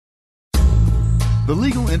The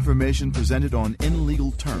legal information presented on In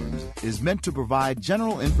Legal Terms is meant to provide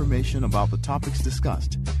general information about the topics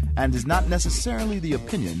discussed and is not necessarily the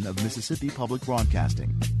opinion of Mississippi Public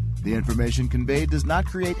Broadcasting. The information conveyed does not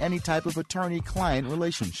create any type of attorney-client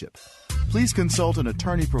relationship. Please consult an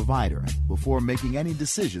attorney provider before making any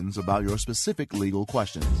decisions about your specific legal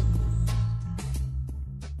questions.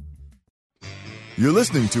 You're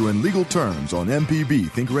listening to In Legal Terms on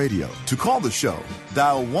MPB Think Radio. To call the show,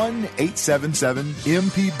 dial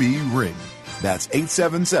 1-877-MPB-RING. That's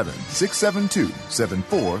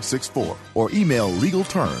 877-672-7464. Or email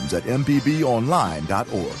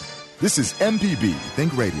legalterms@mpbonline.org. This is MPB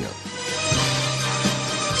Think Radio.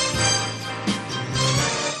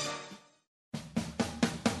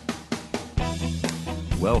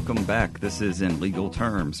 Welcome back. This is In Legal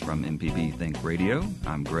Terms from MPB Think Radio.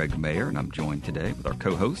 I'm Gregg Mayer, and I'm joined today with our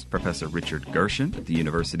co-host, Professor Richard Gershon at the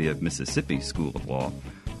University of Mississippi School of Law.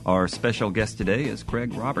 Our special guest today is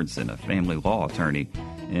Craig Robertson, a family law attorney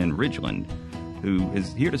in Ridgeland, who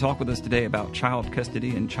is here to talk with us today about child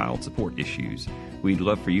custody and child support issues. We'd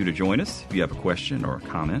love for you to join us. If you have a question or a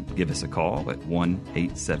comment, give us a call at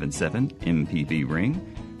 1-877-MPB-RING.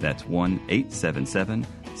 That's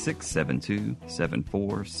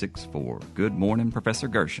 1-877-672-7464. Good morning, Professor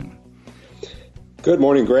Gershon. Good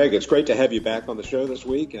morning, Greg. It's great to have you back on the show this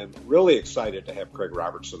week. I'm really excited to have Craig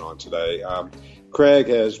Robertson on today. Craig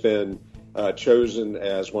has been chosen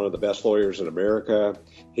as one of the best lawyers in America.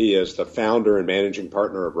 He is the founder and managing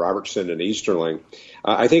partner of Robertson and Easterling.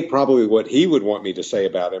 I think probably what he would want me to say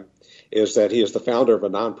about him is that he is the founder of a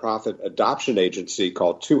nonprofit adoption agency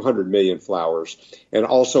called 200 Million Flowers. And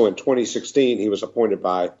also in 2016, he was appointed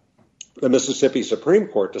by the Mississippi Supreme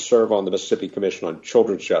Court to serve on the Mississippi Commission on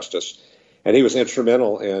Children's Justice. And he was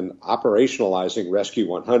instrumental in operationalizing Rescue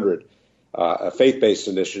 100, a faith-based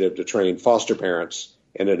initiative to train foster parents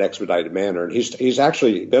in an expedited manner. And he's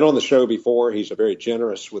actually been on the show before. He's very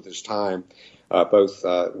generous with his time, both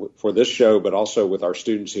for this show, but also with our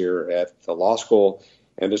students here at the law school.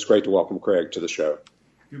 And it's great to welcome Craig to the show.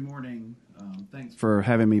 Good morning. Thanks for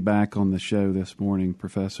having me back on the show this morning,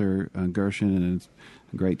 Professor Gershon. And it's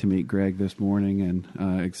great to meet Gregg this morning, and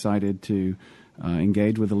excited to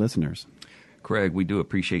engage with the listeners. Craig, we do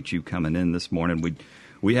appreciate you coming in this morning.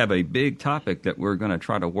 We have a big topic that we're going to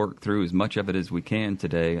try to work through as much of it as we can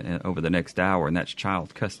today over the next hour, and that's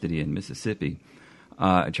child custody in Mississippi.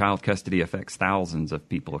 Child custody affects thousands of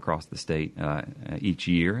people across the state each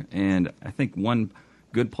year, and I think one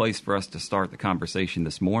good place for us to start the conversation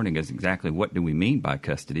this morning is exactly what do we mean by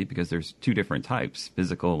custody, because there's two different types,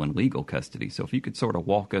 physical and legal custody. So if you could sort of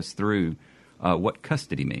walk us through what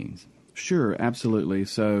custody means. Sure, absolutely.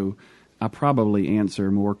 So I probably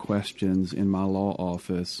answer more questions in my law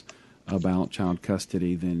office about child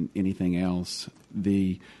custody than anything else.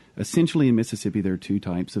 Essentially in Mississippi, there are two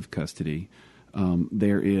types of custody.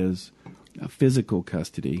 There is physical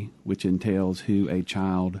custody, which entails who a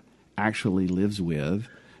child actually lives with,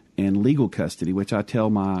 and legal custody, which I tell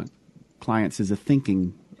my clients is a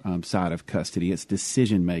thinking side of custody. It's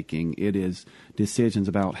decision-making. It is decisions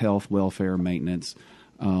about health, welfare, maintenance.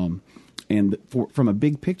 And from a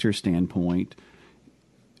big picture standpoint,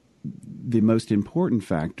 the most important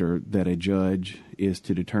factor that a judge is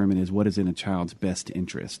to determine is what is in a child's best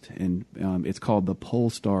interest. And it's called the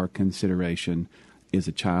Polestar consideration, is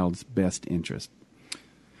a child's best interest.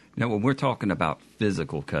 Now, when we're talking about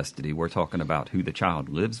physical custody, we're talking about who the child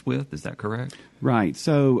lives with. Is that correct? Right.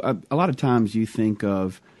 So a lot of times you think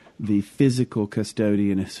of the physical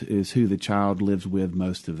custodian is who the child lives with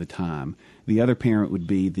most of the time. The other parent would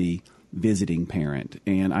be the visiting parent.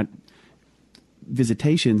 And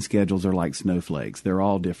visitation schedules are like snowflakes. They're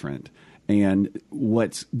all different. And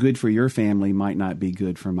what's good for your family might not be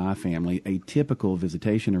good for my family. A typical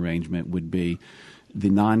visitation arrangement would be the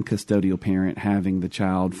non-custodial parent having the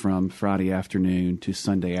child from Friday afternoon to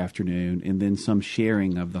Sunday afternoon, and then some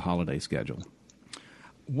sharing of the holiday schedule.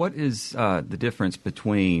 What is the difference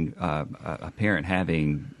between a parent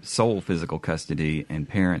having sole physical custody and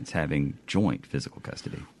parents having joint physical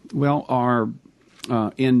custody? Well,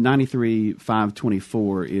 in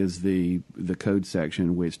 93-524 is the code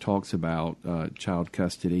section which talks about child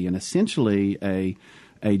custody, and essentially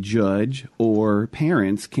a judge or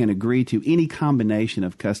parents can agree to any combination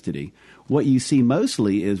of custody. What you see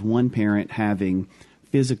mostly is one parent having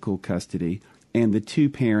physical custody and the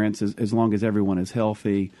two parents, as long as everyone is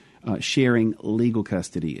healthy, sharing legal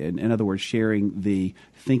custody. In other words, sharing the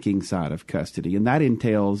thinking side of custody. And that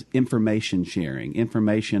entails information sharing,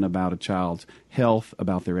 information about a child's health,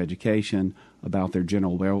 about their education, about their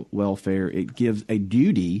general welfare. It gives a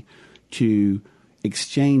duty to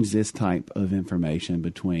exchange this type of information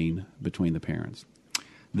between the parents.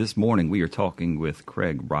 This morning, we are talking with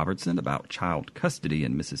Craig Robertson about child custody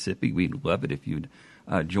in Mississippi. We'd love it if you'd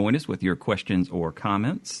join us with your questions or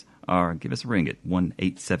comments, or give us a ring at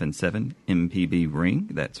 1-877-MPB-RING.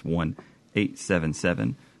 That's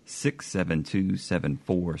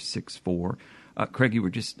 1-877-672-7464. Craig, you were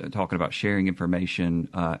just talking about sharing information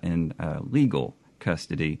in legal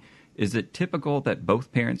custody. Is it typical that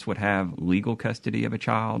both parents would have legal custody of a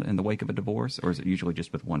child in the wake of a divorce, or is it usually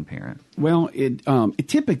just with one parent? Well, it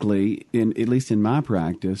typically, at least in my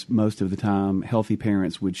practice, most of the time, healthy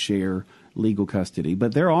parents would share legal custody.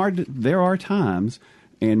 But there are times,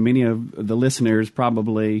 and many of the listeners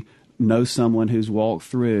probably know someone who's walked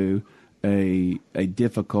through a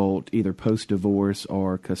difficult either post-divorce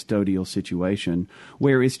or custodial situation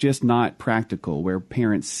where it's just not practical, where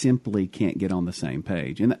parents simply can't get on the same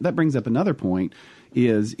page. And that brings up another point,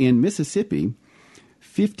 is in Mississippi,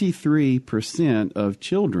 53% of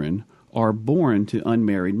children are born to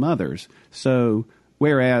unmarried mothers. So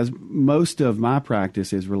whereas most of my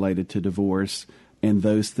practice is related to divorce and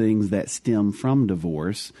those things that stem from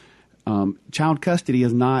divorce, child custody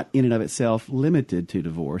is not in and of itself limited to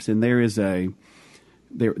divorce, and there is a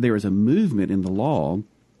movement in the law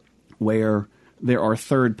where there are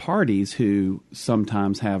third parties who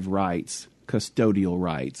sometimes have rights, custodial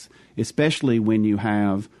rights, especially when you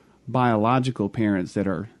have biological parents that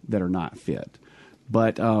are not fit.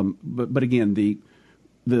 But again,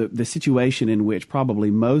 the situation in which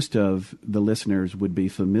probably most of the listeners would be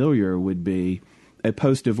familiar would be a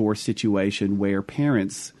post-divorce situation where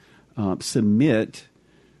parents submit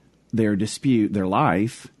their dispute, their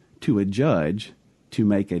life, to a judge to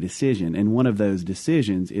make a decision. And one of those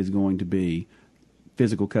decisions is going to be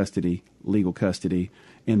physical custody, legal custody,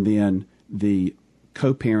 and then the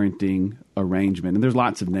co-parenting arrangement. And there's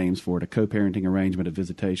lots of names for it, a co-parenting arrangement, a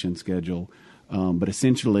visitation schedule, but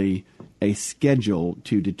essentially a schedule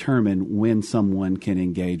to determine when someone can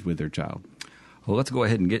engage with their child. Well, let's go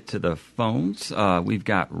ahead and get to the phones. We've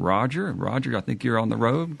got Roger. Roger, I think you're on the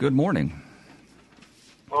road. Good morning.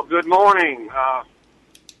 Well, good morning.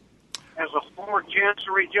 As a former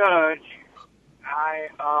Chancery judge, I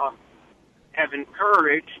have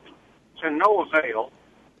encouraged, to no avail,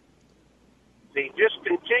 the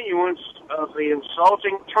discontinuance of the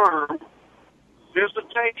insulting term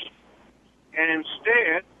visitation, and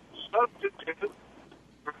instead substitute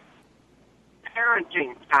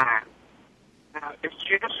parenting time. Now, if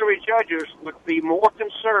Chancery judges would be more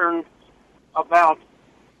concerned about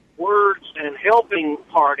words and helping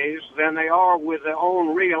parties than they are with their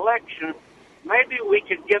own re-election, maybe we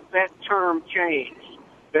could get that term changed.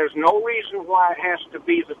 There's no reason why it has to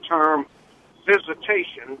be the term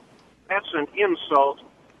visitation. That's an insult,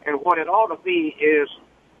 and what it ought to be is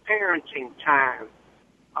parenting time.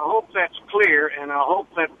 I hope that's clear, and I hope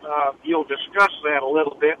that you'll discuss that a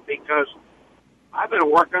little bit, because I've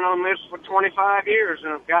been working on this for 25 years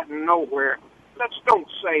and I've gotten nowhere. Let's don't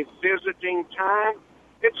say visiting time.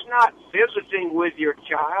 It's not visiting with your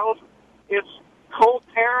child. It's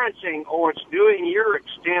co-parenting, or it's doing your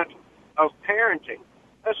extent of parenting,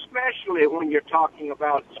 especially when you're talking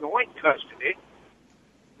about joint custody.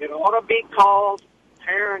 It ought to be called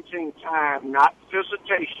parenting time, not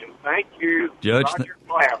visitation. Thank you, Judge.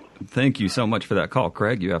 Roger. Thank you so much for that call,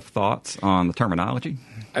 Craig. You have thoughts on the terminology?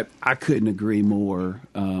 I couldn't agree more.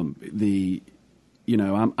 I'm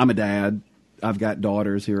a dad. I've got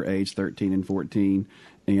daughters who are age 13 and 14,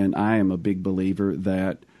 and I am a big believer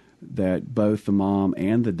that both the mom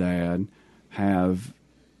and the dad have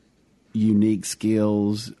unique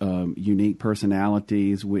skills, unique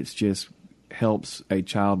personalities, which just helps a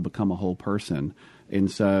child become a whole person. And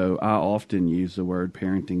so I often use the word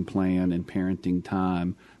parenting plan and parenting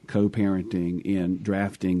time, co-parenting in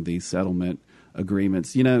drafting these settlement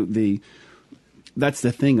agreements. That's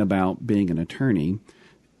the thing about being an attorney,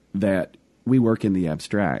 that we work in the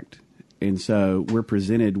abstract. And so we're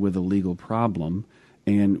presented with a legal problem,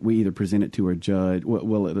 and we either present it to a judge.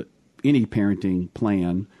 Any parenting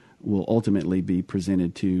plan will ultimately be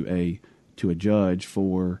presented to a judge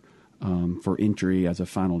for entry as a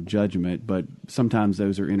final judgment, but sometimes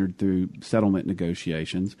those are entered through settlement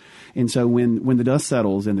negotiations. And so when the dust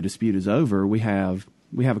settles and the dispute is over, we have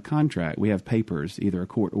a contract. We have papers, either a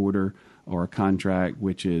court order or a contract,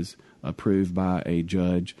 which is approved by a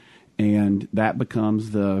judge, and that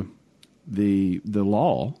becomes the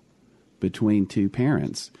law between two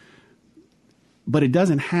parents. But it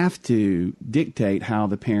doesn't have to dictate how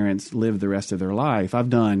the parents live the rest of their life. I've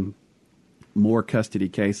done more custody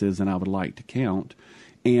cases than I would like to count,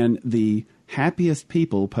 and the happiest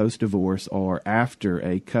people post-divorce or after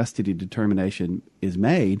a custody determination is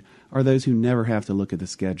made are those who never have to look at the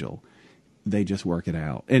schedule. They just work it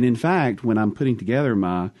out. And in fact, when I'm putting together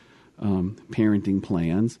my parenting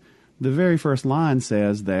plans, the very first line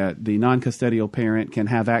says that the non-custodial parent can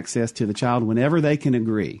have access to the child whenever they can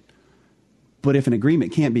agree. But if an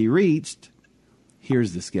agreement can't be reached,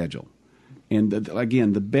 here's the schedule. And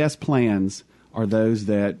again, the best plans are those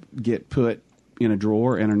that get put in a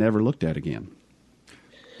drawer and are never looked at again.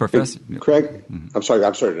 Professor Craig, I'm sorry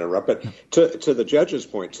to interrupt, but to the judge's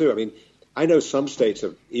point too, I mean, I know some states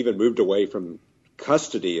have even moved away from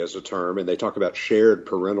custody as a term, and they talk about shared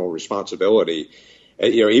parental responsibility.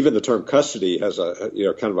 Even the term custody has a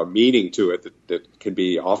kind of a meaning to it that can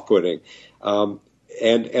be off-putting. And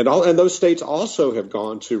those states also have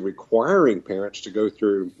gone to requiring parents to go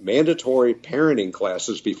through mandatory parenting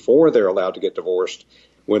classes before they're allowed to get divorced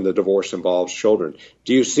when the divorce involves children.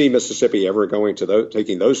 Do you see Mississippi ever going to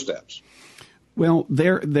taking those steps? Well,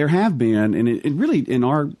 there have been, and it really in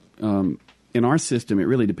our system, it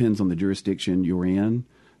really depends on the jurisdiction you're in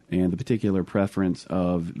and the particular preference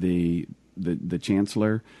of the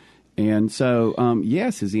chancellor. And so,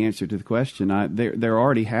 yes, is the answer to the question. There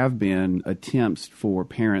already have been attempts for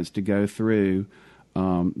parents to go through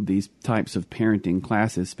these types of parenting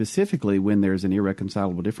classes, specifically when there's an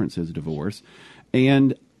irreconcilable differences divorce.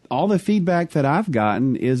 And all the feedback that I've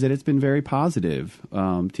gotten is that it's been very positive.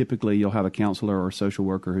 Typically, you'll have a counselor or social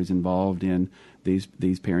worker who's involved in these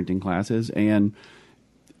parenting classes, and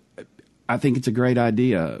I think it's a great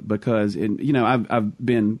idea because, I've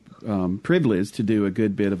been privileged to do a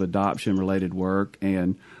good bit of adoption-related work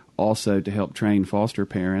and also to help train foster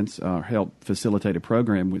parents, help facilitate a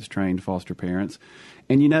program which trained foster parents.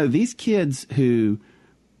 And, these kids who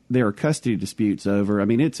there are custody disputes over, I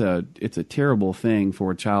mean, it's a terrible thing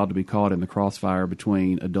for a child to be caught in the crossfire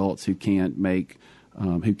between adults who can't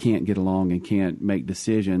get along and can't make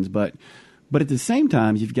decisions. But at the same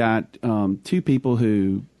time, you've got two people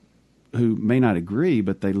who may not agree,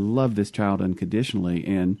 but they love this child unconditionally.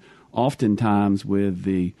 And oftentimes with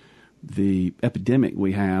the epidemic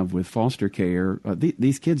we have with foster care,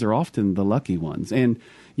 these kids are often the lucky ones. And,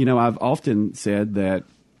 I've often said that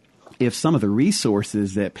if some of the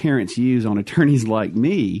resources that parents use on attorneys like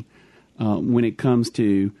me when it comes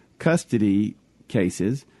to custody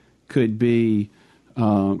cases could be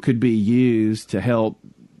used to help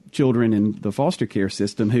children in the foster care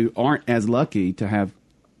system who aren't as lucky to have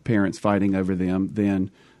parents fighting over them, then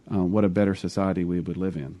what a better society we would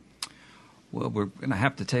live in. Well, we're going to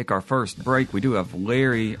have to take our first break. We do have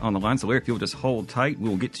Larry on the line. So, Larry, if you'll just hold tight,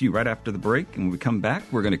 we'll get to you right after the break. And when we come back,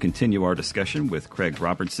 we're going to continue our discussion with Craig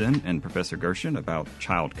Robertson and Professor Gershon about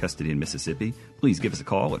child custody in Mississippi. Please give us a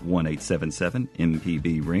call at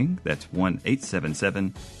 1-877-MPB-RING. That's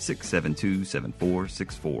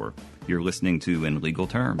 1-877-672-7464. You're listening to In Legal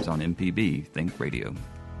Terms on MPB Think Radio.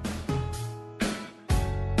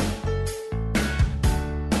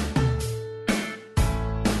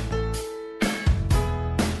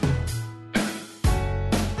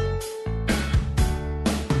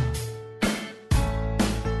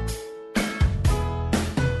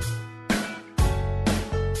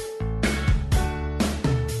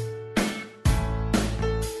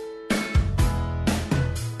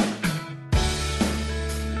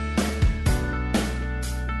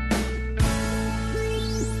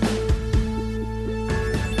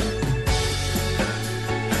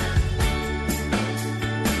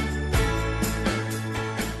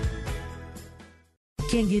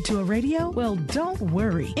 Can't get to a radio? Well, don't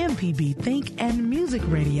worry. MPB Think and Music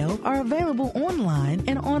Radio are available online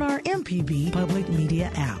and on our MPB Public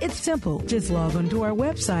Media app. It's simple. Just log on to our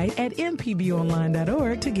website at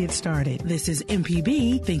mpbonline.org to get started. This is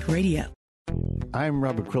MPB Think Radio. I'm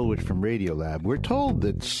Robert Krulwich from Radiolab. We're told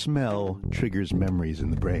that smell triggers memories in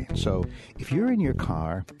the brain. So if you're in your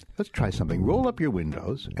car, let's try something. Roll up your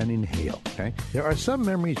windows and inhale, okay? There are some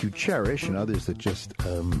memories you cherish and others that just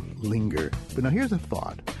linger. But now here's a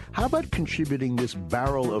thought. How about contributing this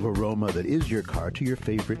barrel of aroma that is your car to your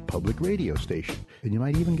favorite public radio station? And you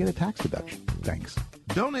might even get a tax deduction. Thanks.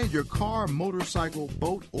 Donate your car, motorcycle,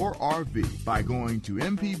 boat, or RV by going to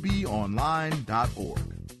mpbonline.org.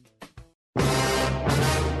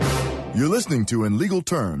 You're listening to In Legal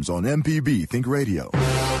Terms on MPB Think Radio.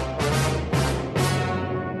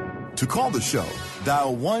 To call the show,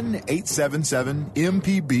 dial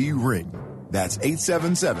 1-877-MPB-RING. That's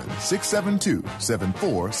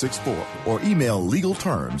 877-672-7464. Or email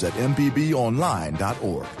legalterms at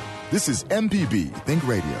mpbonline.org. This is MPB Think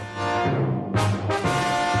Radio.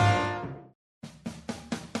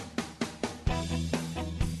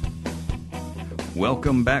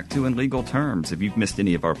 Welcome back to In Legal Terms. If you've missed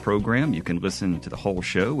any of our program, you can listen to the whole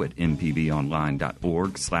show at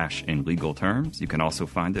mpbonline.org/inlegalterms. You can also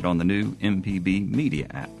find it on the new MPB Media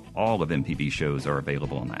app. All of MPB shows are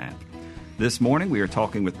available on the app. This morning, we are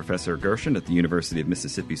talking with Professor Gershon at the University of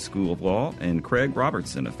Mississippi School of Law and Craig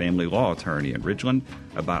Robertson, a family law attorney in Ridgeland,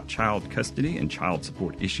 about child custody and child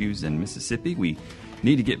support issues in Mississippi. We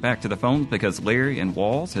need to get back to the phones because Larry in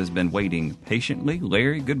Walls has been waiting patiently.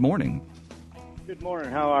 Larry, good morning. Good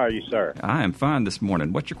morning. How are you, sir? I am fine this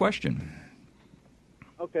morning. What's your question?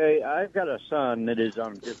 Okay, I've got a son that is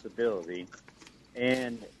on disability,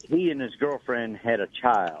 and he and his girlfriend had a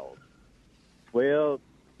child. Well,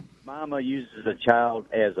 Mama uses the child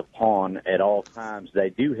as a pawn at all times. They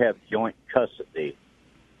do have joint custody.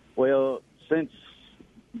 Well, since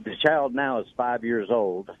the child now is 5 years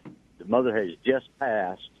old, the mother has just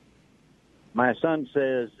passed. My son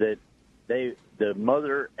says that the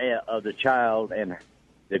mother of the child and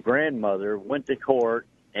the grandmother went to court,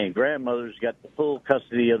 and grandmother's got the full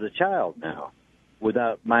custody of the child now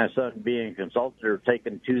without my son being consulted or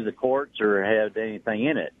taken to the courts or had anything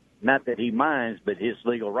in it. Not that he minds, but his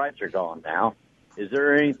legal rights are gone now. Is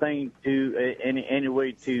there anything to any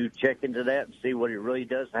way to check into that and see what he really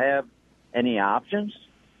does have? Any options?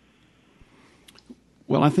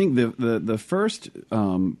 Well, I think the first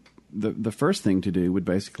the first thing to do would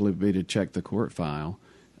basically be to check the court file.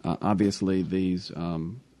 Obviously, these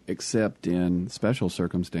except in special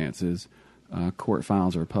circumstances, court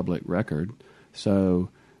files are public record. So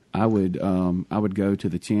I would go to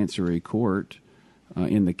the Chancery Court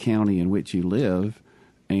in the county in which you live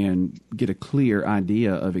and get a clear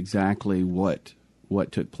idea of exactly what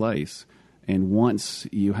took place. And once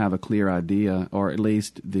you have a clear idea, or at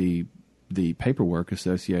least the paperwork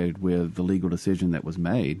associated with the legal decision that was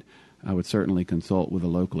made, I would certainly consult with a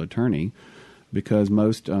local attorney, because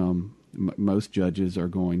most judges are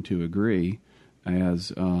going to agree,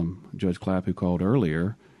 as Judge Clapp, who called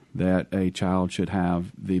earlier, that a child should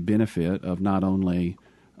have the benefit of not only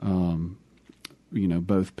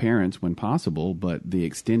both parents when possible, but the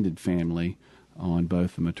extended family on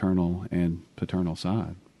both the maternal and paternal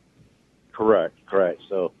side. Correct.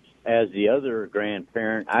 So as the other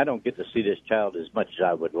grandparent, I don't get to see this child as much as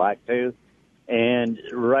I would like to. And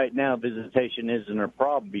right now, visitation isn't a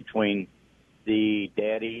problem between the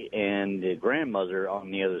daddy and the grandmother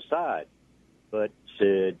on the other side. But,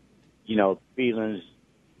 feelings,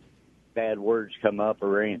 bad words come up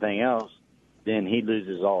or anything else, then he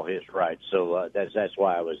loses all his rights. So that's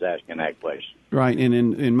why I was asking that question. Right. And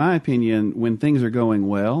in my opinion, when things are going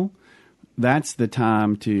well, that's the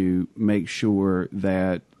time to make sure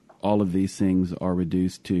that all of these things are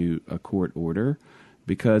reduced to a court order,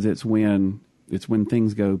 because it's when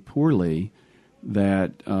things go poorly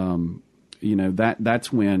that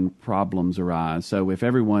that's when problems arise. So if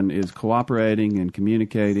everyone is cooperating and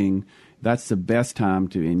communicating, that's the best time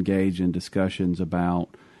to engage in discussions about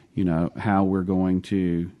how we're going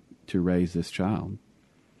to raise this child.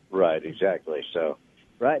 Right, exactly. So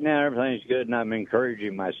right now everything's good, and I'm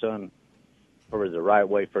encouraging my son for the right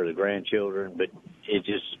way for the grandchildren, but it's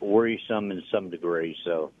just worrisome in some degree.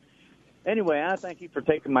 So anyway, I thank you for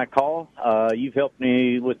taking my call. You've helped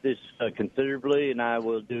me with this considerably, and I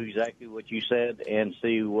will do exactly what you said and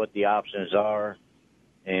see what the options are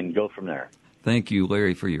and go from there. Thank you,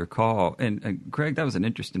 Larry, for your call. And Craig, that was an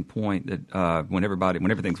interesting point that when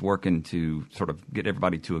everything's working to sort of get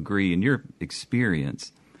everybody to agree, in your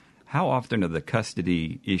experience, how often are the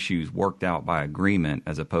custody issues worked out by agreement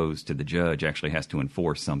as opposed to the judge actually has to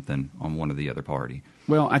enforce something on one or the other party?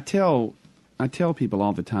 Well, I tell people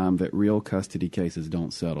all the time that real custody cases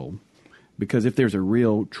don't settle, because if there's a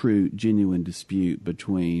real, true, genuine dispute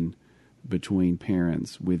between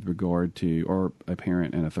parents with regard to, or a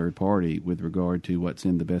parent and a third party with regard to what's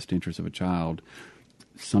in the best interest of a child,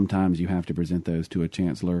 sometimes you have to present those to a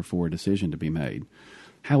chancellor for a decision to be made.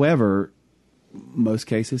 However, most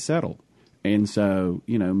cases settle. And so,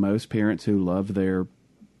 most parents who love their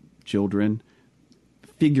children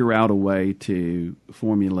figure out a way to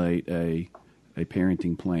formulate a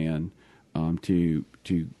parenting plan to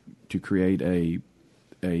create a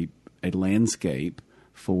landscape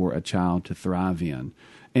for a child to thrive in.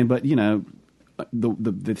 But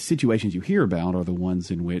the situations you hear about are the ones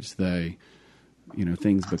in which things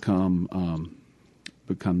become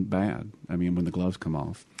bad. I mean, when the gloves come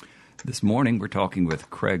off. This morning, we're talking with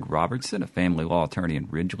Craig Robertson, a family law attorney in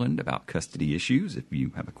Ridgeland, about custody issues. If you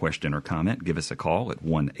have a question or comment, give us a call at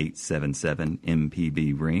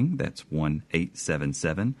 1-877-MPB-RING. That's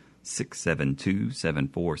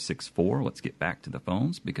 1-877-672-7464. Let's get back to the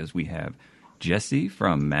phones because we have Jesse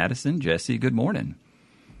from Madison. Jesse, good morning.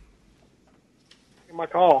 my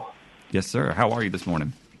call. Yes, sir. How are you this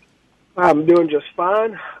morning? I'm doing just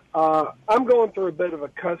fine. I'm going through a bit of a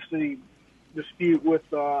custody dispute with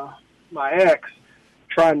my ex,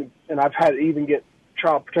 and I've had to even get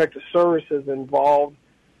Child Protective Services involved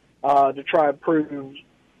to try and prove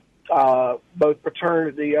both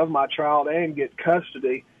paternity of my child and get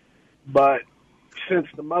custody. But since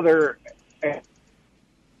the mother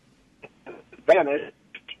vanished,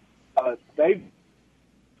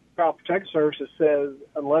 Child Protective Services says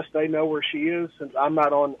unless they know where she is, since I'm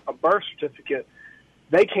not on a birth certificate,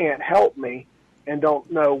 they can't help me and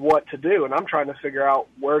don't know what to do. And I'm trying to figure out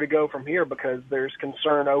where to go from here because there's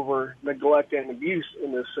concern over neglect and abuse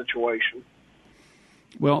in this situation.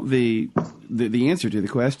 Well, the answer to the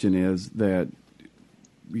question is that,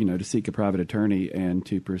 to seek a private attorney and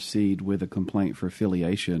to proceed with a complaint for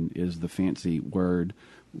affiliation is the fancy word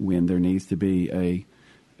when there needs to be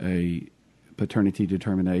a paternity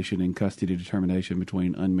determination and custody determination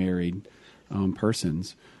between unmarried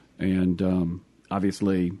persons. And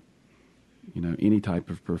obviously, any type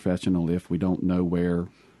of professional, if we don't know where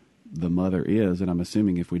the mother is, and I'm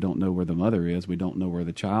assuming if we don't know where the mother is, we don't know where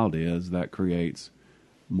the child is, that creates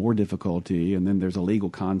more difficulty. And then there's a legal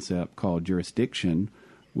concept called jurisdiction,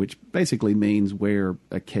 which basically means where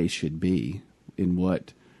a case should be, in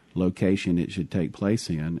what location it should take place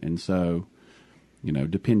in. And so,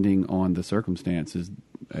 depending on the circumstances,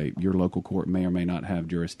 your local court may or may not have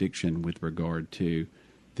jurisdiction with regard to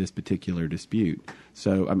this particular dispute.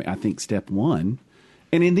 So, I think step one,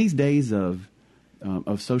 and in these days of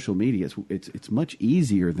social media, it's much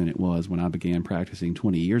easier than it was when I began practicing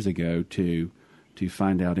 20 years ago to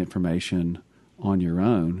find out information on your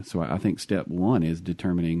own. So I think step one is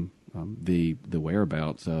determining the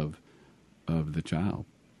whereabouts of the child.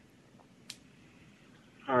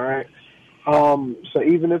 All right. So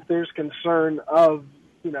even if there's concern of,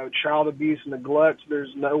 child abuse and neglect,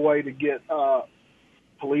 there's no way to get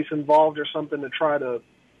police involved or something to try to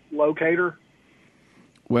locate her?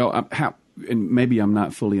 Well, and maybe I'm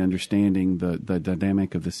not fully understanding the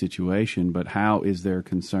dynamic of the situation, but how is there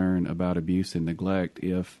concern about abuse and neglect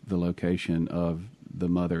if the location of the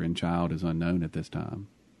mother and child is unknown at this time?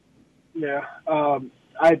 Yeah. I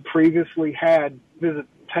had previously had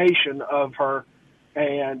visitation of her,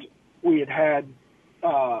 and we had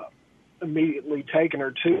immediately taken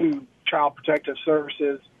her to Child Protective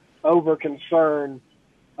Services over concern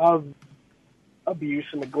of abuse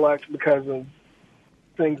and neglect because of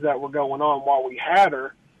things that were going on while we had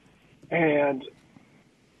her. And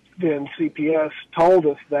then CPS told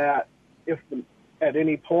us that if at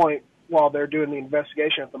any point while they're doing the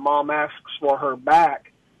investigation, if the mom asks for her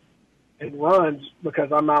back and runs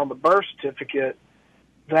because I'm not on the birth certificate,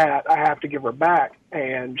 that I have to give her back.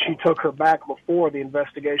 And she took her back before the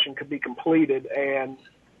investigation could be completed and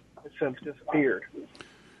has since disappeared.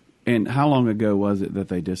 And how long ago was it that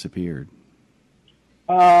they disappeared?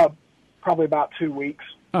 Probably about 2 weeks.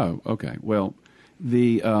 Oh, okay. Well,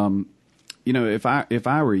 if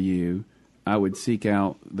I were you, I would seek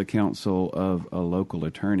out the counsel of a local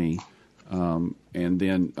attorney, and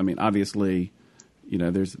then, obviously,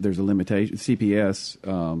 there's a limitation. CPS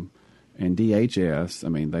and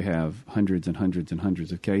DHS, they have hundreds and hundreds and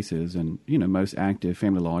hundreds of cases, and most active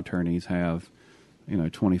family law attorneys have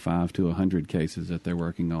 25 to 100 cases that they're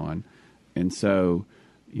working on, and so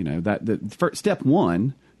that the first, step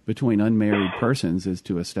one between unmarried persons is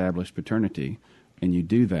to establish paternity, and you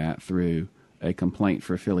do that through a complaint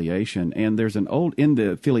for affiliation. And there's in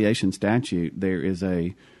the affiliation statute there is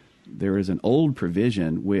an old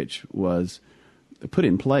provision which was put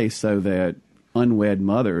in place so that unwed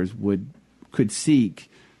mothers could seek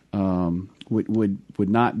would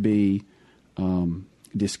not be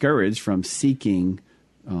discouraged from seeking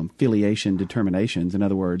filiation determinations. In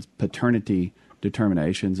other words, paternity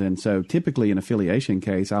determinations. And so typically in an affiliation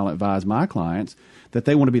case, I'll advise my clients that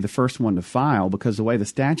they want to be the first one to file, because the way the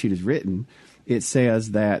statute is written, it says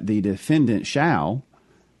that the defendant shall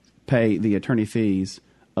pay the attorney fees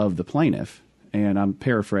of the plaintiff. And I'm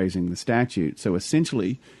paraphrasing the statute. So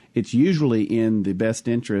essentially, it's usually in the best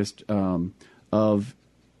interest of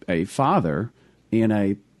a father in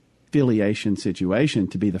a filiation situation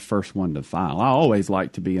to be the first one to file. I always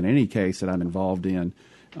like to be, in any case that I'm involved in,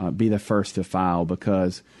 be the first to file,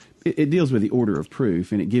 because it deals with the order of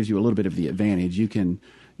proof, and it gives you a little bit of the advantage. You can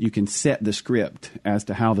set the script as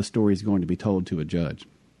to how the story is going to be told to a judge.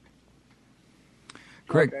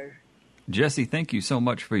 Craig, Okay. Jesse, thank you so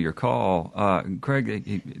much for your call.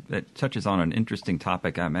 Craig, that touches on an interesting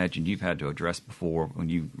topic I imagine you've had to address before when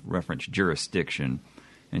you reference jurisdiction.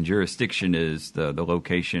 And jurisdiction is the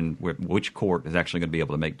location where which court is actually going to be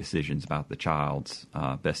able to make decisions about the child's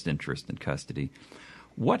best interest in custody.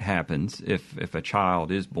 What happens if a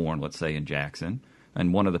child is born, let's say, in Jackson,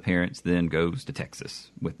 and one of the parents then goes to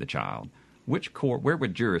Texas with the child? Which court,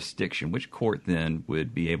 which court then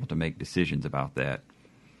would be able to make decisions about that?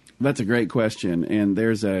 That's a great question, and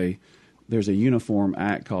there's a uniform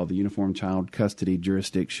act called the Uniform Child Custody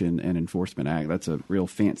Jurisdiction and Enforcement Act. That's a real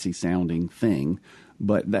fancy-sounding thing,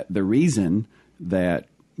 but the reason that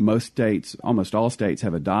most states, almost all states,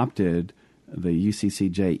 have adopted the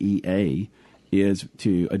UCCJEA is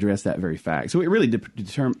to address that very fact. So it really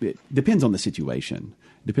it depends on the situation.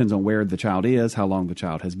 It depends on where the child is, how long the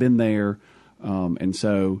child has been there, and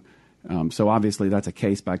so obviously that's a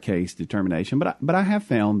case-by-case determination. But I have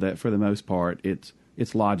found that for the most part it's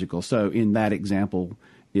logical. So in that example,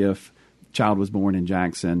 if child was born in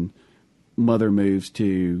Jackson, mother moves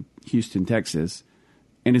to Houston, Texas,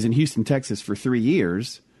 and is in Houston, Texas for 3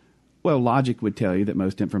 years, well, logic would tell you that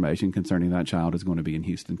most information concerning that child is going to be in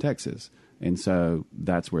Houston, Texas. And so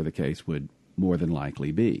that's where the case would more than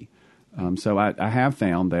likely be. So I have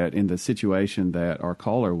found that in the situation that our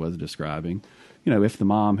caller was describing, if the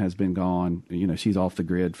mom has been gone, she's off the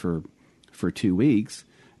grid for 2 weeks,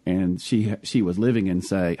 and she was living in,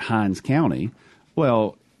 say, Hinds County,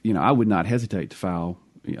 well, I would not hesitate to file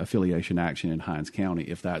affiliation action in Hinds County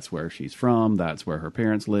if that's where she's from, that's where her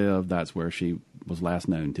parents live, that's where she was last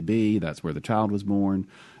known to be, that's where the child was born.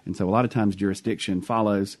 And so a lot of times jurisdiction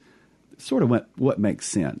follows sort of what makes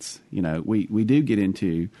sense. We do get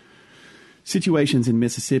into situations in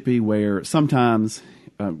Mississippi where sometimes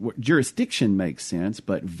jurisdiction makes sense,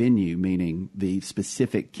 but venue, meaning the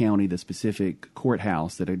specific county, the specific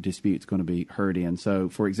courthouse that a dispute's going to be heard in. So,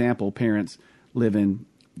 for example, parents live in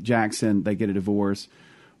Jackson, they get a divorce,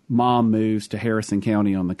 mom moves to Harrison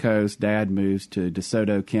County on the coast, dad moves to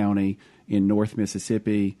DeSoto County in North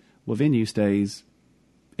Mississippi. Well, venue stays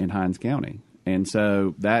in Hinds County. And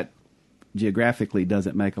so that geographically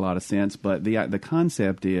doesn't make a lot of sense, but the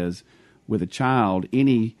concept is with a child,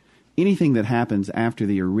 anything that happens after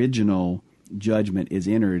the original judgment is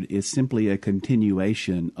entered is simply a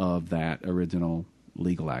continuation of that original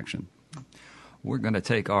legal action. We're going to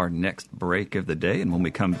take our next break of the day, and when we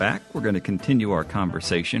come back, we're going to continue our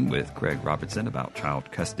conversation with Craig Robertson about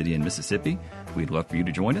child custody in Mississippi. We'd love for you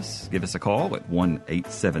to join us. Give us a call at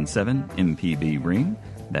 1-877-MPB-RING.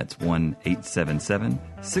 That's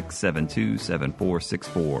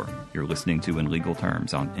 1-877-672-7464. You're listening to In Legal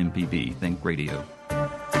Terms on MPB Think Radio.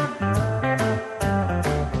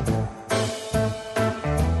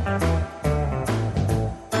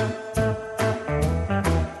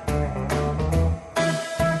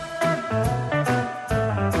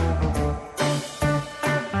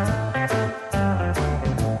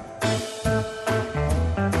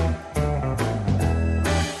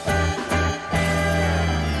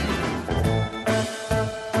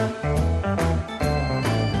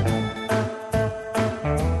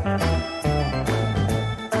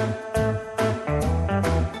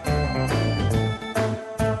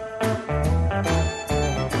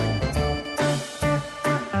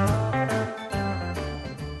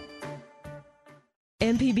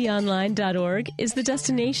 MPBOnline.org is the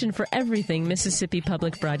destination for everything Mississippi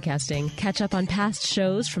Public Broadcasting. Catch up on past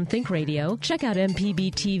shows from Think Radio, check out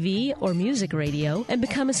MPB TV or Music Radio, and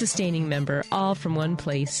become a sustaining member, all from one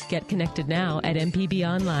place. Get connected now at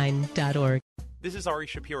MPBOnline.org. This is Ari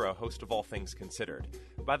Shapiro, host of All Things Considered.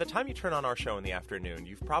 By the time you turn on our show in the afternoon,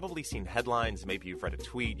 you've probably seen headlines, maybe you've read a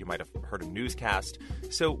tweet, you might have heard a newscast.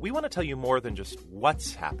 So we want to tell you more than just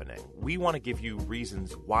what's happening. We want to give you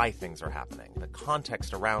reasons why things are happening, the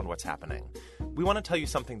context around what's happening. We want to tell you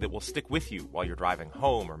something that will stick with you while you're driving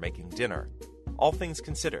home or making dinner. All Things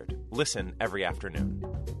Considered. Listen every afternoon.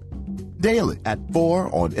 Daily at 4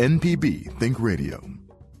 on MPB Think Radio.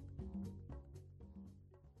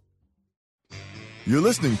 You're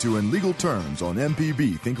listening to In Legal Terms on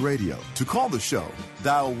MPB Think Radio. To call the show,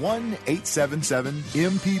 dial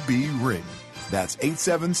 1-877-MPB-RING. That's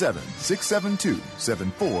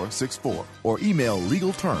 877-672-7464. Or email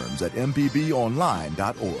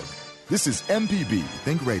legalterms@mpbonline.org. This is MPB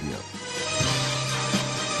Think Radio.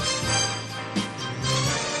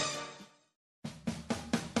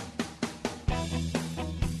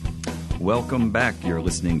 Welcome back. You're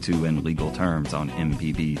listening to In Legal Terms on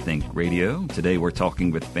MPB Think Radio. Today we're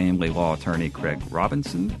talking with family law attorney Craig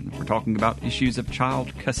Robertson, and we're talking about issues of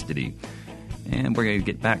child custody. And we're going to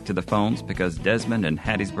get back to the phones because Desmond in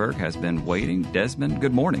Hattiesburg has been waiting. Desmond,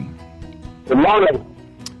 good morning. Good morning.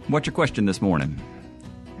 What's your question this morning?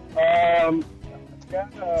 I've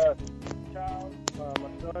got a child. My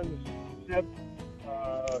son's 7.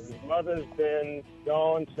 His mother's been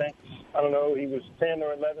gone since, I don't know, he was 10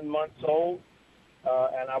 or 11 months old.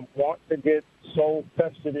 and I want to get sole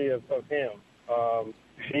custody of him.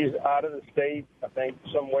 She's out of the state, I think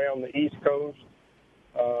somewhere on the East Coast.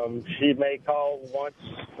 She may call once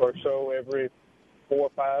or so every 4,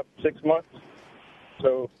 5, 6 months.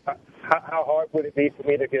 So how hard would it be for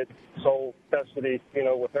me to get sole custody,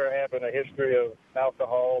 with her having a history of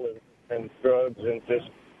alcohol and drugs and just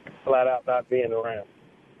flat out not being around?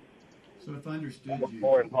 So if I understood you,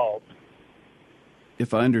 more involved.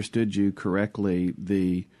 If I understood you correctly,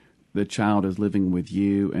 the child is living with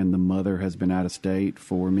you and the mother has been out of state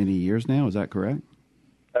for many years now. Is that correct?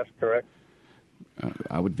 That's correct.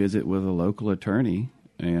 I would visit with a local attorney,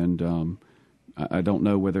 and I don't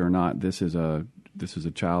know whether or not this is a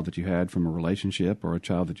child that you had from a relationship or a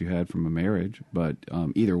child that you had from a marriage, but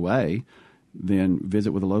either way, then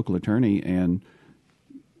visit with a local attorney and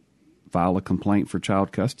file a complaint for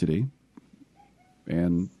child custody.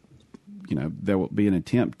 And, there will be an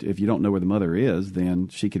attempt. If you don't know where the mother is, then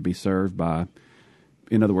she could be served by,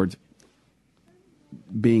 in other words,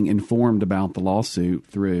 being informed about the lawsuit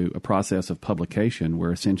through a process of publication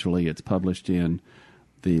where essentially it's published in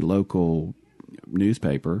the local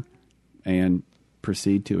newspaper and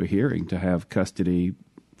proceed to a hearing to have custody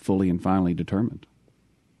fully and finally determined.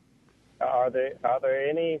 Are there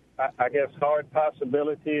any, I guess, hard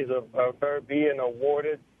possibilities of her being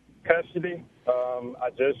awarded custody? I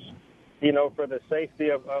just, for the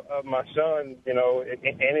safety of my son,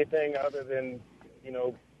 anything other than,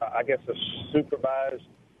 I guess a supervised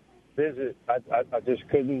visit, I just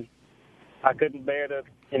couldn't bear to,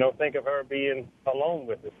 think of her being alone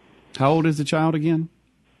with it. How old is the child again?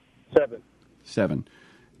 7.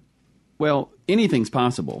 Well, anything's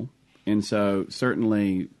possible. And so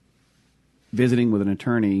certainly visiting with an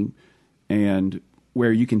attorney and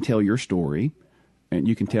where you can tell your story and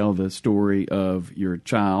you can tell the story of your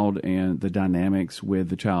child and the dynamics with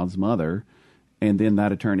the child's mother, and then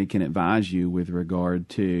that attorney can advise you with regard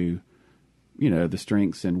to, the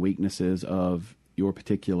strengths and weaknesses of your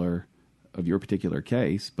particular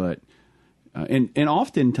case. But and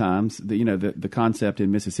oftentimes, the concept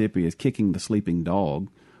in Mississippi is kicking the sleeping dog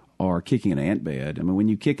or kicking an ant bed. I mean, when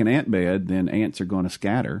you kick an ant bed, then ants are going to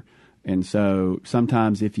scatter. And so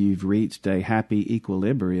sometimes if you've reached a happy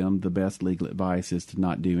equilibrium, the best legal advice is to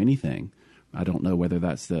not do anything. I don't know whether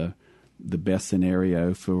that's the best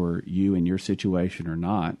scenario for you and your situation or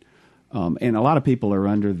not. And a lot of people are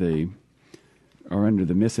under the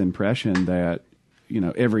misimpression that,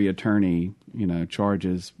 every attorney,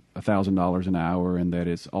 charges $1,000 an hour and that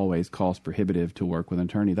it's always cost prohibitive to work with an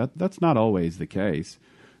attorney. That's not always the case.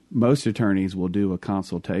 Most attorneys will do a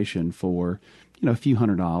consultation for, a few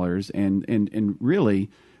 $100s, and really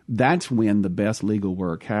that's when the best legal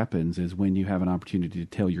work happens, is when you have an opportunity to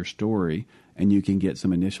tell your story and you can get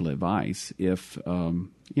some initial advice. If,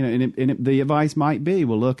 the advice might be,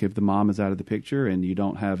 well, look, if the mom is out of the picture and you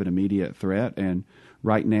don't have an immediate threat and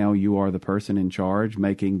right now you are the person in charge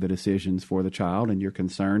making the decisions for the child and you're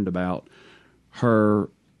concerned about her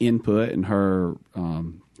input and her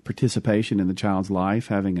participation in the child's life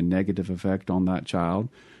having a negative effect on that child,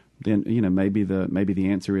 then, maybe the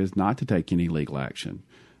answer is not to take any legal action.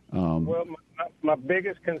 Well, my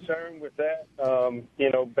biggest concern with that,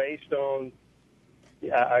 based on,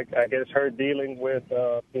 I guess, her dealing with,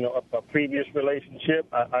 a previous relationship,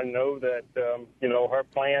 I know that, her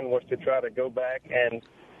plan was to try to go back and,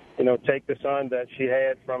 take the son that she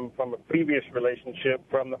had from a previous relationship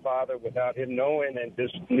from the father without him knowing and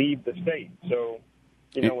just leave the state. So,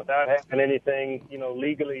 without having anything,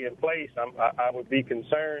 legally in place, I would be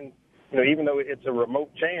concerned, even though it's a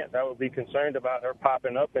remote chance, I would be concerned about her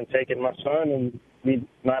popping up and taking my son and me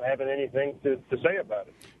not having anything to say about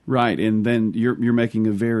it. Right, and then you're making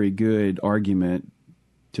a very good argument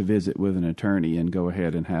to visit with an attorney and go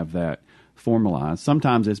ahead and have that formalized.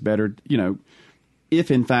 Sometimes it's better,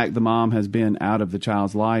 if in fact the mom has been out of the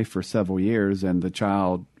child's life for several years and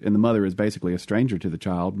the mother is basically a stranger to the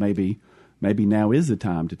child, maybe now is the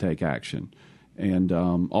time to take action. And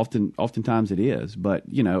oftentimes it is. But,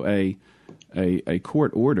 a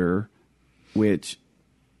court order which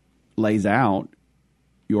lays out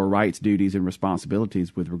your rights, duties, and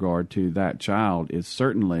responsibilities with regard to that child is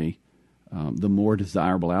certainly the more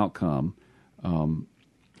desirable outcome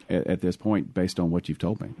at this point based on what you've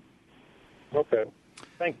told me. Okay.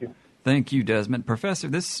 Thank you. Thank you, Desmond. Professor,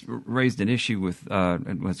 this raised an issue with,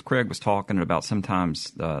 as Craig was talking about,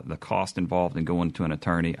 sometimes the cost involved in going to an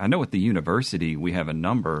attorney. I know at the university we have a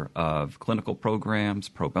number of clinical programs,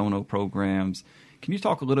 pro bono programs. Can you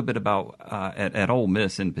talk a little bit about, at Ole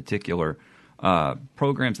Miss in particular,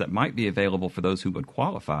 programs that might be available for those who would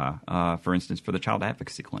qualify, for instance, for the Child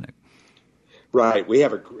Advocacy Clinic? Right.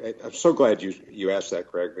 I'm so glad you asked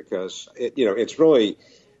that, Greg, because it's really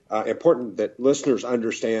important that listeners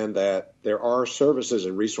understand that there are services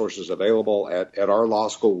and resources available at our law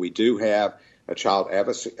school. We do have a child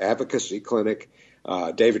advocacy clinic.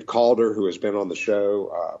 David Calder, who has been on the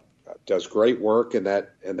show, does great work in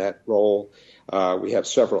that role. We have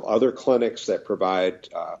several other clinics that provide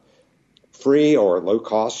free or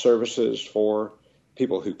low-cost services for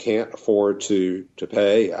people who can't afford to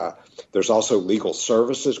pay. There's also Legal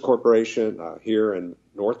Services Corporation here in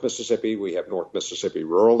North Mississippi. We have North Mississippi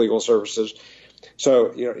Rural Legal Services.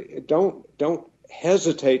 So don't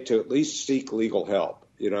hesitate to at least seek legal help.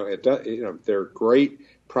 There are great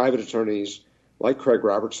private attorneys like Craig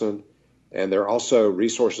Robertson, and there are also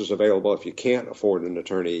resources available if you can't afford an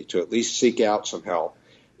attorney to at least seek out some help.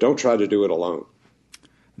 Don't try to do it alone.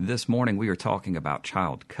 This morning, we are talking about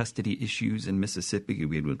child custody issues in Mississippi.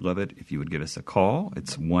 We would love it if you would give us a call.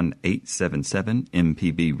 It's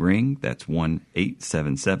 1-877-MPB-RING. That's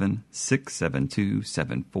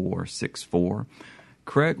 1-877-672-7464.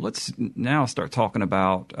 Craig, let's now start talking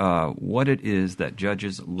about what it is that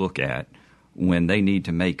judges look at when they need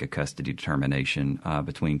to make a custody determination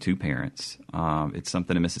between two parents. It's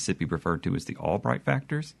something in Mississippi referred to as the Albright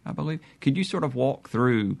factors, I believe. Could you sort of walk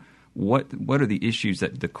through what are the issues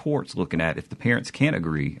that the court's looking at if the parents can't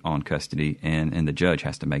agree on custody and the judge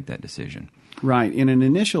has to make that decision? Right. In an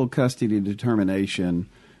initial custody determination,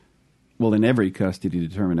 well, in every custody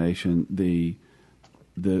determination, the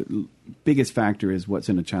biggest factor is what's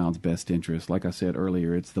in a child's best interest. Like I said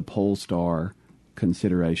earlier, it's the poll star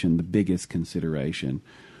consideration, the biggest consideration.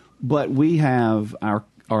 But we have our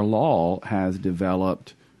law has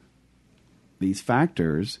developed these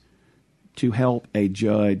factors to help a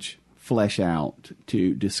judge flesh out,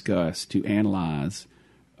 to discuss, to analyze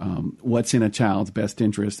what's in a child's best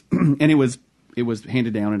interest. And it was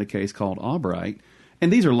handed down in a case called Albright.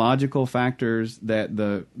 And these are logical factors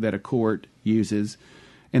that a court uses,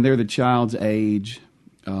 and they're the child's age,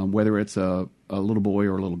 whether it's a little boy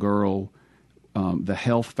or a little girl, the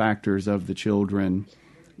health factors of the children,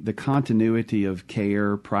 the continuity of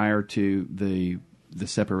care prior to the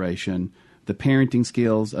separation, the parenting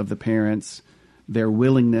skills of the parents, their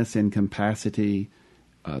willingness and capacity,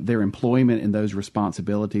 their employment in those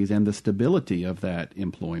responsibilities, and the stability of that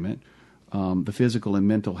employment, the physical and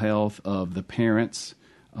mental health of the parents,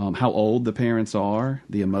 how old the parents are,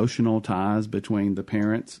 the emotional ties between the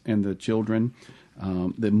parents and the children,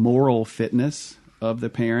 the moral fitness of the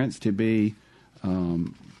parents to be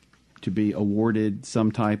awarded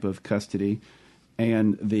some type of custody,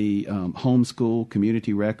 and the homeschool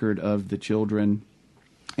community record of the children.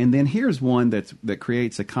 And then here's one that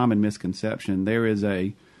creates a common misconception. There's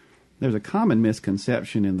a common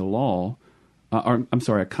misconception in the law,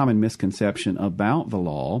 a common misconception about the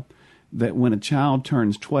law, that when a child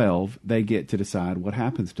turns 12, they get to decide what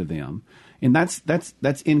happens to them. And that's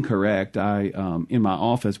incorrect. I in my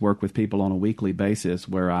office work with people on a weekly basis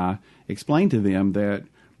where I explain to them that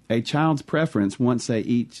a child's preference once they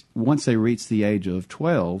reach the age of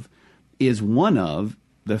 12 is one of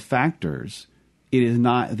the factors. It is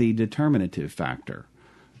not the determinative factor.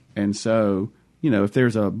 And so, if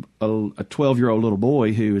there's a 12-year-old little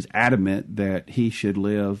boy who is adamant that he should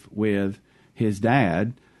live with his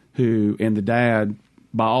dad, and the dad,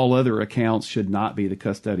 by all other accounts, should not be the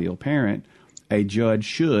custodial parent, a judge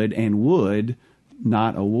should and would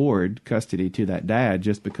not award custody to that dad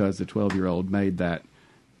just because the 12-year-old made that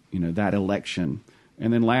election.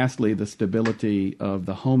 And then lastly, the stability of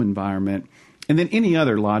the home environment. And then any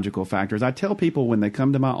other logical factors. I tell people when they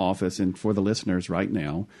come to my office, and for the listeners right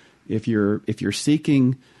now, if you're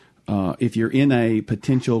seeking, if you're in a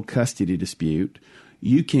potential custody dispute,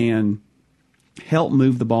 you can help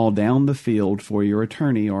move the ball down the field for your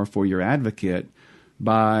attorney or for your advocate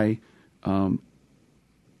by writing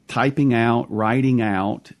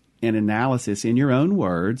out an analysis in your own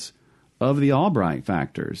words of the Albright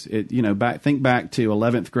factors. Think back to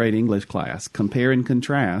 11th grade English class. Compare and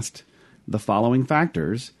contrast the following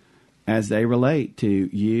factors as they relate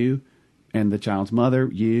to you and the child's mother,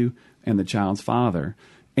 you and the child's father.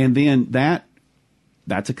 And then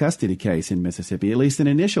that's a custody case in Mississippi, at least an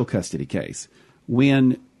initial custody case.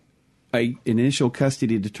 When an initial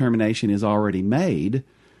custody determination is already made,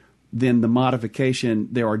 then the modification,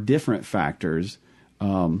 there are different factors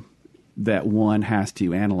that one has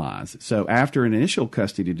to analyze. So after an initial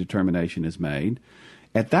custody determination is made,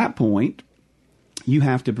 at that point, you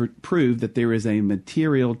have to prove that there is a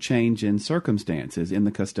material change in circumstances in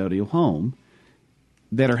the custodial home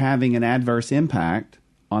that are having an adverse impact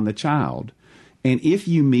on the child. And if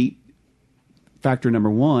you meet factor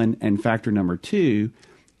number 1 and factor number 2,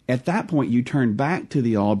 at that point, you turn back to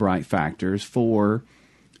the Albright factors for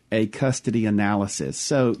a custody analysis.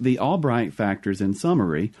 So the Albright factors, in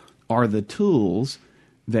summary, are the tools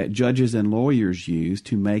that judges and lawyers use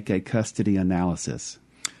to make a custody analysis.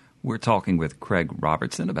 We're talking with Craig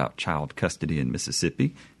Robertson about child custody in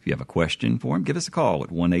Mississippi. If you have a question for him, give us a call at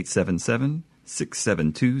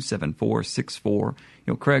 1-877-672-7464.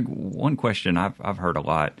 Craig, one question I've heard a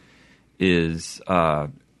lot is,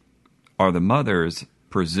 are the mothers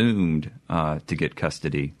presumed to get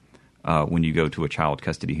custody when you go to a child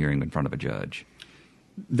custody hearing in front of a judge?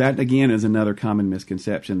 That, again, is another common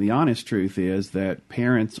misconception. The honest truth is that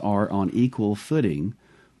parents are on equal footing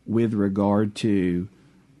with regard to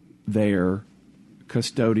their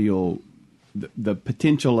custodial, the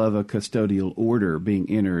potential of a custodial order being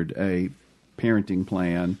entered, a parenting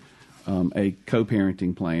plan, a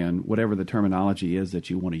co-parenting plan, whatever the terminology is that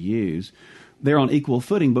you want to use. They're on equal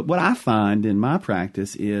footing. But what I find in my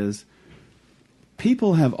practice is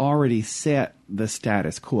people have already set the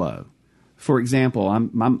status quo. For example,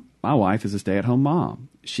 my wife is a stay-at-home mom.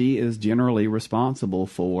 She is generally responsible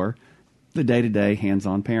for the day-to-day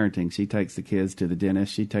hands-on parenting. She takes the kids to the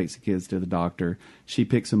dentist. She takes the kids to the doctor. She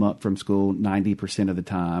picks them up from school 90% of the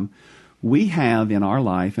time. We have in our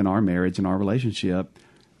life, in our marriage, in our relationship,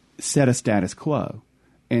 set a status quo.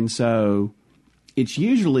 And so it's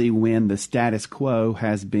usually when the status quo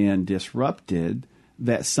has been disrupted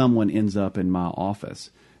that someone ends up in my office.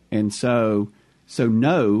 And so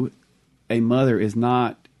no, a mother is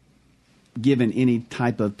not given any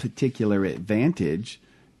type of particular advantage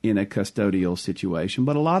in a custodial situation,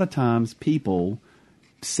 but a lot of times people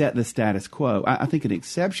set the status quo. I think an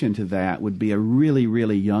exception to that would be a really,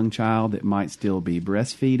 really young child that might still be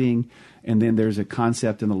breastfeeding, and then there's a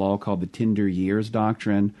concept in the law called the tender years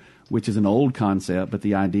doctrine, which is an old concept, but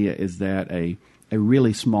the idea is that a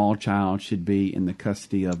really small child should be in the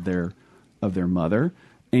custody of their mother.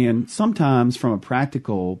 And sometimes from a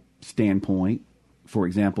practical standpoint, for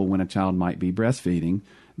example, when a child might be breastfeeding,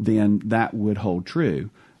 then that would hold true.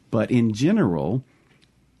 But in general,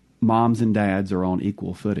 moms and dads are on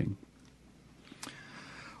equal footing.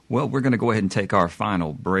 Well, we're going to go ahead and take our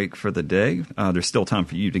final break for the day. There's still time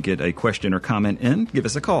for you to get a question or comment in. Give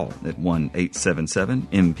us a call at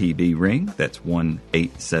 1-877-MPB-RING. That's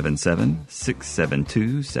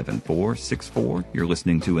 1-877-672-7464. You're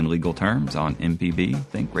listening to In Legal Terms on MPB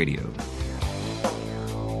Think Radio.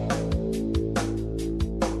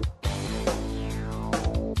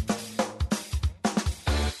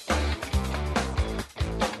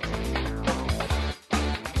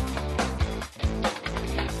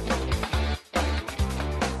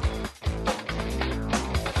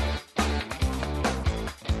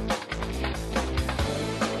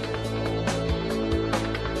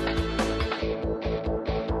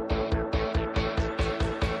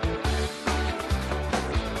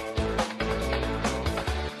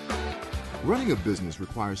 Running a business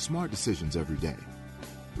requires smart decisions every day.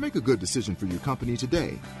 Make a good decision for your company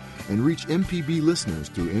today and reach MPB listeners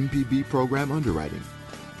through MPB program underwriting.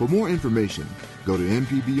 For more information, go to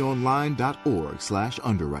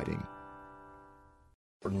mpbonline.org/underwriting.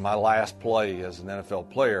 My last play as an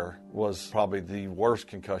NFL player was probably the worst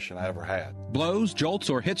concussion I ever had. Blows, jolts,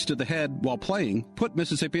 or hits to the head while playing put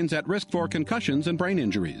Mississippians at risk for concussions and brain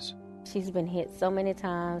injuries. She's been hit so many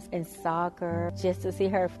times in soccer, just to see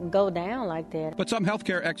her go down like that. But some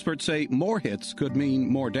healthcare experts say more hits could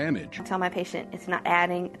mean more damage. I tell my patient it's not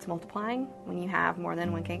adding, it's multiplying when you have more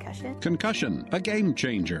than one concussion. Concussion, a game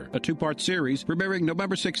changer, a two-part series premiering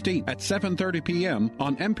November 16th at 7:30 p.m.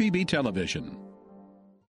 on MPB Television.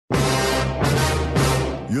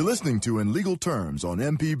 You're listening to In Legal Terms on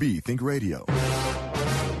MPB Think Radio.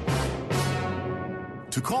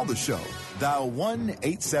 To call the show, dial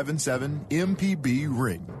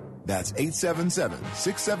 1-877-MPB-RING. That's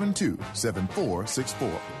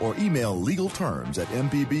 877-672-7464. Or email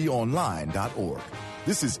legalterms@mpbonline.org.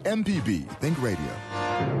 This is MPB Think Radio.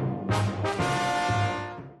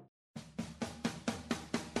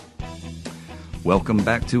 Welcome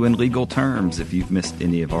back to In Legal Terms. If you've missed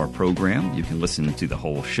any of our program, you can listen to the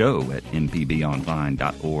whole show at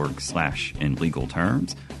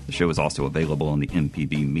mpbonline.org/inlegalterms. The show is also available on the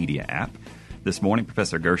MPB Media app. This morning,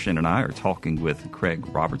 Professor Gershon and I are talking with Craig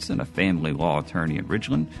Robertson, a family law attorney in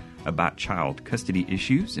Ridgeland, about child custody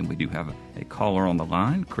issues. And we do have a caller on the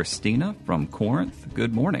line, Christina from Corinth.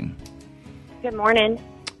 Good morning. Good morning.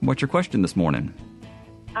 What's your question this morning?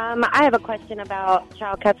 I have a question about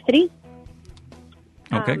child custody.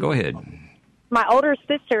 Okay, go ahead. My older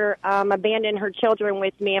sister abandoned her children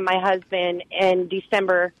with me and my husband in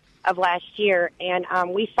December of last year, and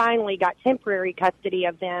we finally got temporary custody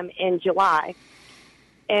of them in July.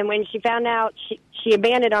 And when she found out, she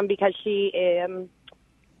abandoned him because she's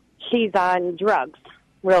on drugs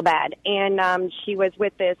real bad. And she was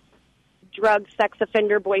with this drug sex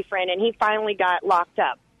offender boyfriend, and he finally got locked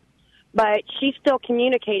up. But she's still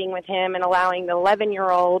communicating with him and allowing the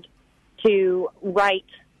 11-year-old to write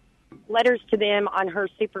letters to them on her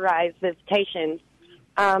supervised visitations.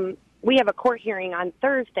 We have a court hearing on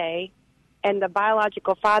Thursday, and the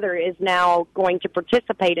biological father is now going to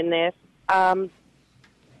participate in this.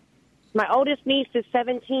 My oldest niece is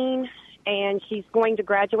 17, and she's going to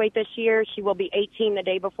graduate this year. She will be 18 the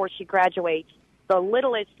day before she graduates. The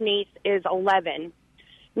littlest niece is 11.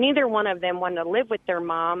 Neither one of them want to live with their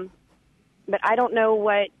mom, but I don't know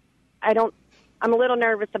I'm a little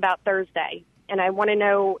nervous about Thursday, and I want to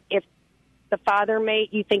know if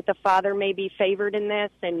you think the father may be favored in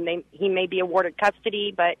this, and he may be awarded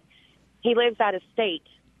custody, but he lives out of state.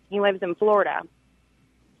 He lives in Florida.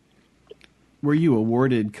 Were you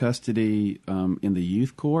awarded custody in the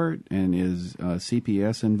youth court, and is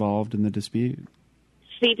CPS involved in the dispute?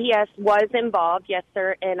 CPS was involved, yes,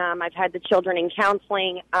 sir, and I've had the children in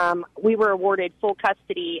counseling. We were awarded full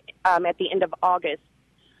custody at the end of August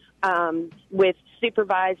with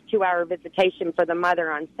supervised 2-hour visitation for the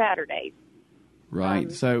mother on Saturdays. Right.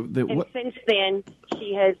 And since then,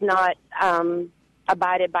 she has not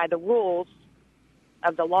abided by the rules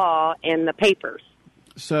of the law and the papers.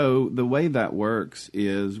 So the way that works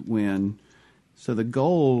is the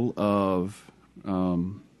goal of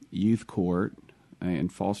youth court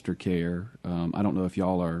and foster care, I don't know if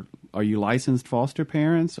y'all are you licensed foster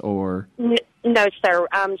parents or? No, sir.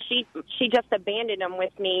 She just abandoned him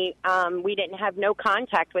with me. We didn't have no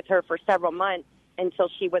contact with her for several months until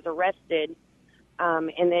she was arrested.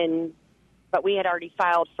 But we had already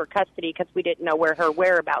filed for custody because we didn't know where her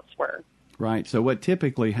whereabouts were. Right. So what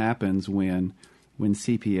typically happens when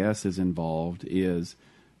CPS is involved is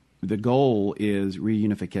the goal is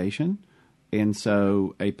reunification. And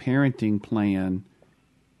so a parenting plan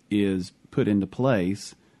is put into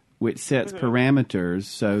place which sets parameters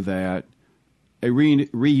so that a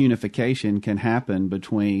reunification can happen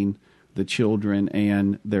between the children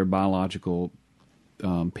and their biological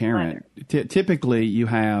parent. Right. Typically, you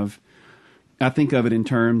have. I think of it in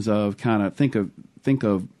terms of think of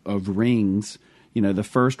rings. You know, the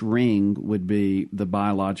first ring would be the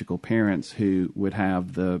biological parents who would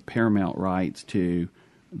have the paramount rights to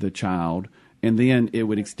the child, and then it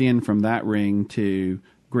would extend from that ring to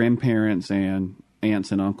grandparents and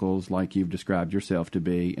aunts and uncles, like you've described yourself to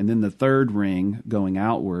be, and then the third ring going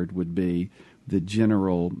outward would be the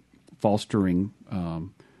general fostering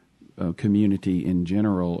community in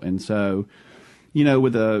general. And so, you know,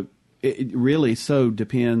 it really so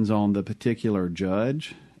depends on the particular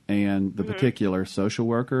judge and the particular social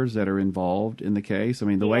workers that are involved in the case. I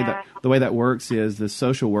mean, the way that works is the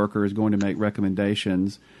social worker is going to make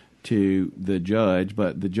recommendations to the judge,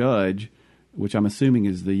 but the judge, which I'm assuming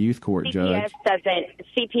is the youth court judge.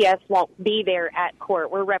 CPS won't be there at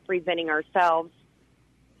court. We're representing ourselves.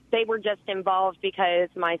 They were just involved because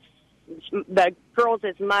the girls'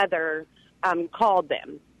 mother called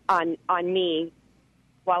them on me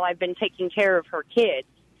while I've been taking care of her kids.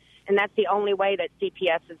 And that's the only way that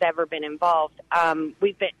CPS has ever been involved.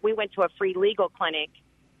 We went to a free legal clinic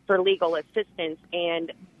for legal assistance,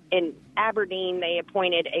 and in Aberdeen they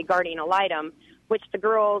appointed a guardian ad litem, which the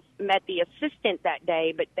girls met the assistant that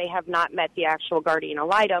day, but they have not met the actual guardian ad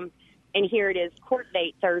litem. And here it is, court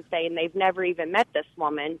date Thursday, and they've never even met this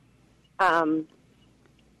woman.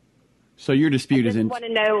 So your dispute is in...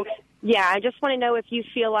 I just want to know if you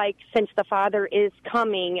feel like, since the father is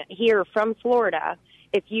coming here from Florida,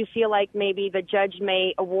 if you feel like maybe the judge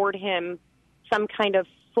may award him some kind of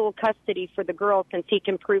full custody for the girl since he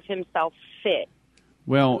can prove himself fit.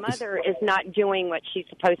 Well, the mother is not doing what she's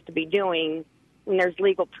supposed to be doing, and there's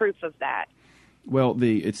legal proof of that. Well,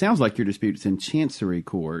 it sounds like your dispute is in Chancery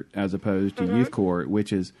Court as opposed to Youth Court,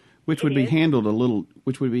 which would be handled a little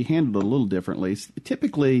differently.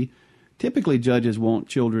 Typically, judges want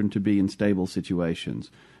children to be in stable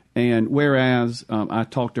situations. And whereas I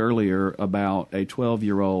talked earlier about a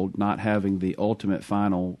 12-year-old not having the ultimate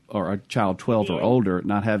final, or a child 12 or older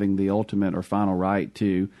not having the ultimate or final right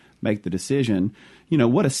to make the decision, you know,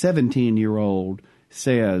 what a 17-year-old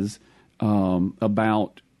says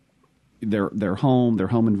about their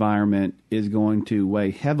home environment is going to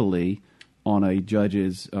weigh heavily on a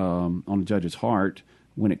judge's heart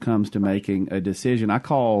when it comes to making a decision. I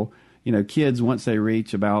call, you know, kids once they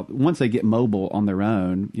get mobile on their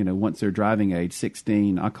own, you know, once they're driving age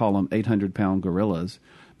 16, I call them 800-pound gorillas,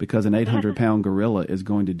 because an 800-pound gorilla is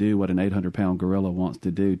going to do what an 800-pound gorilla wants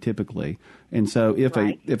to do typically. And so if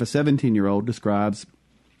a 17-year-old describes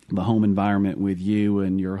the home environment with you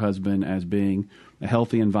and your husband as being a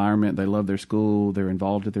healthy environment. They love their school. They're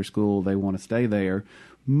involved at their school. They want to stay there.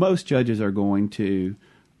 Most judges are going to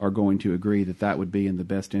agree that that would be in the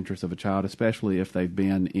best interest of a child, especially if they've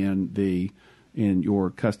been in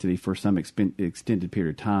your custody for some extended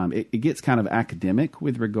period of time. It gets kind of academic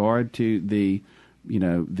with regard to the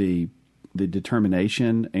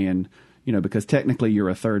determination, and because technically you're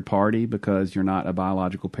a third party because you're not a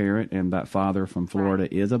biological parent, and that father from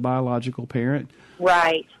Florida is a biological parent.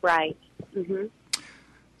 Right. Mm-hmm.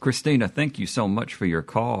 Christina, thank you so much for your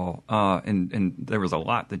call. And there was a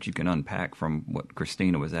lot that you can unpack from what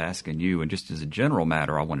Christina was asking you. And just as a general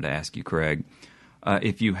matter, I wanted to ask you, Craig,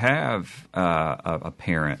 if you have a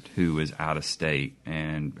parent who is out of state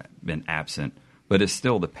and been absent, but is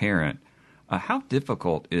still the parent, how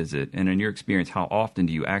difficult is it? And in your experience, how often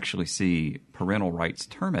do you actually see parental rights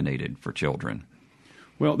terminated for children?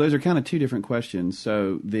 Well, those are kind of two different questions.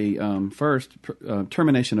 So the first,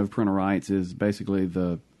 termination of parental rights is basically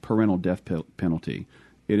the parental death penalty.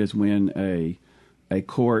 It is when a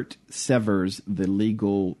court severs the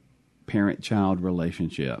legal parent-child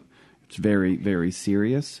relationship. It's very, very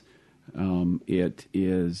serious. It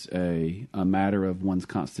is a matter of one's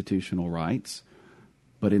constitutional rights.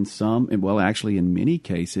 But in in many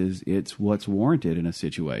cases, it's what's warranted in a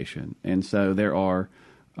situation. And so there are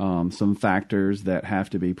some factors that have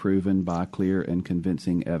to be proven by clear and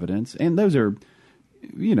convincing evidence. And those are,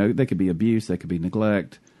 they could be abuse, they could be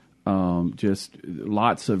neglect, just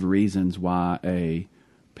lots of reasons why a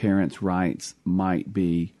parent's rights might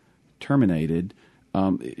be terminated.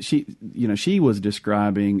 She was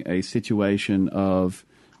describing a situation of,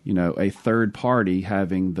 a third party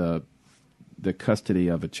having the custody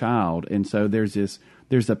of a child. And so there's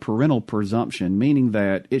a parental presumption, meaning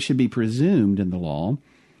that it should be presumed in the law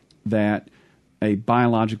that a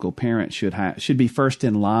biological parent should be first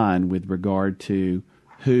in line with regard to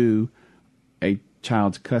who a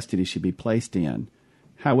child's custody should be placed in.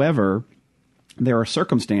 However, there are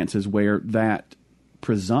circumstances where that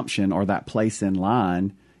presumption or that place in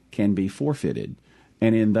line can be forfeited.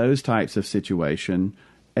 And in those types of situation,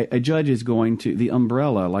 a judge is going to, the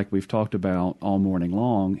umbrella, like we've talked about all morning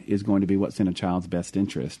long, is going to be what's in a child's best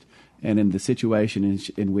interest. And in the situation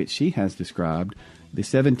in which she has described, the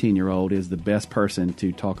 17-year-old is the best person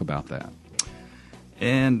to talk about that.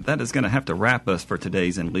 And that is going to have to wrap us for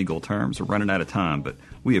today's In Legal Terms. We're running out of time, but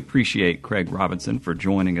we appreciate Craig Robertson for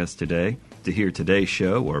joining us today. To hear today's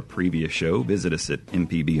show or a previous show, visit us at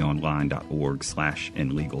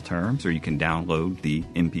mpbonline.org/inlegalterms, or you can download the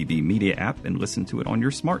MPB Media app and listen to it on your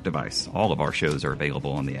smart device. All of our shows are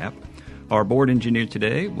available on the app. Our board engineer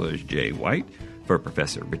today was Jay White. For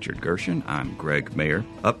Professor Richard Gershon, I'm Gregg Mayer.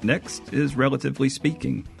 Up next is Relatively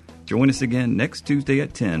Speaking. Join us again next Tuesday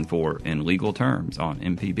at 10 for In Legal Terms on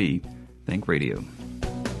MPB Think Radio.